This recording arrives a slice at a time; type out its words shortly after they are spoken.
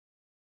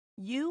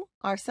You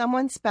are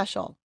someone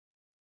special,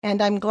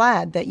 and I'm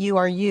glad that you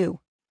are you.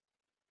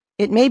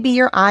 It may be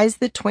your eyes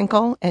that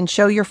twinkle and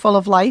show you're full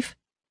of life,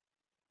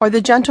 or the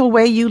gentle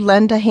way you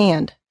lend a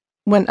hand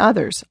when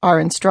others are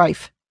in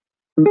strife.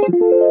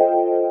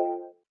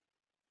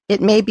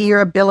 It may be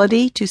your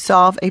ability to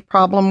solve a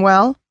problem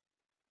well,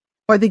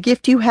 or the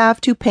gift you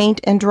have to paint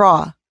and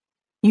draw.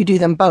 You do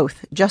them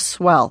both just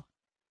swell.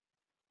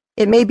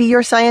 It may be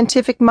your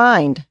scientific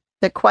mind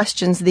that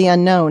questions the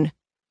unknown,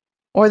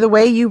 or the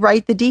way you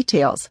write the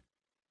details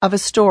of a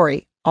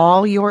story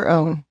all your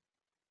own.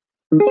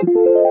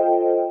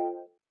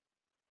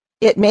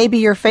 It may be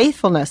your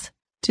faithfulness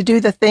to do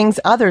the things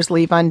others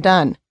leave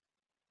undone,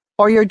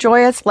 or your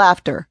joyous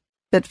laughter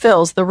that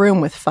fills the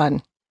room with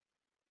fun.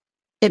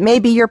 It may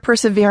be your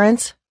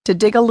perseverance to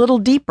dig a little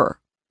deeper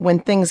when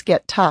things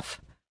get tough,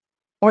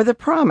 or the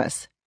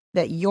promise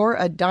that you're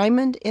a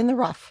diamond in the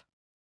rough.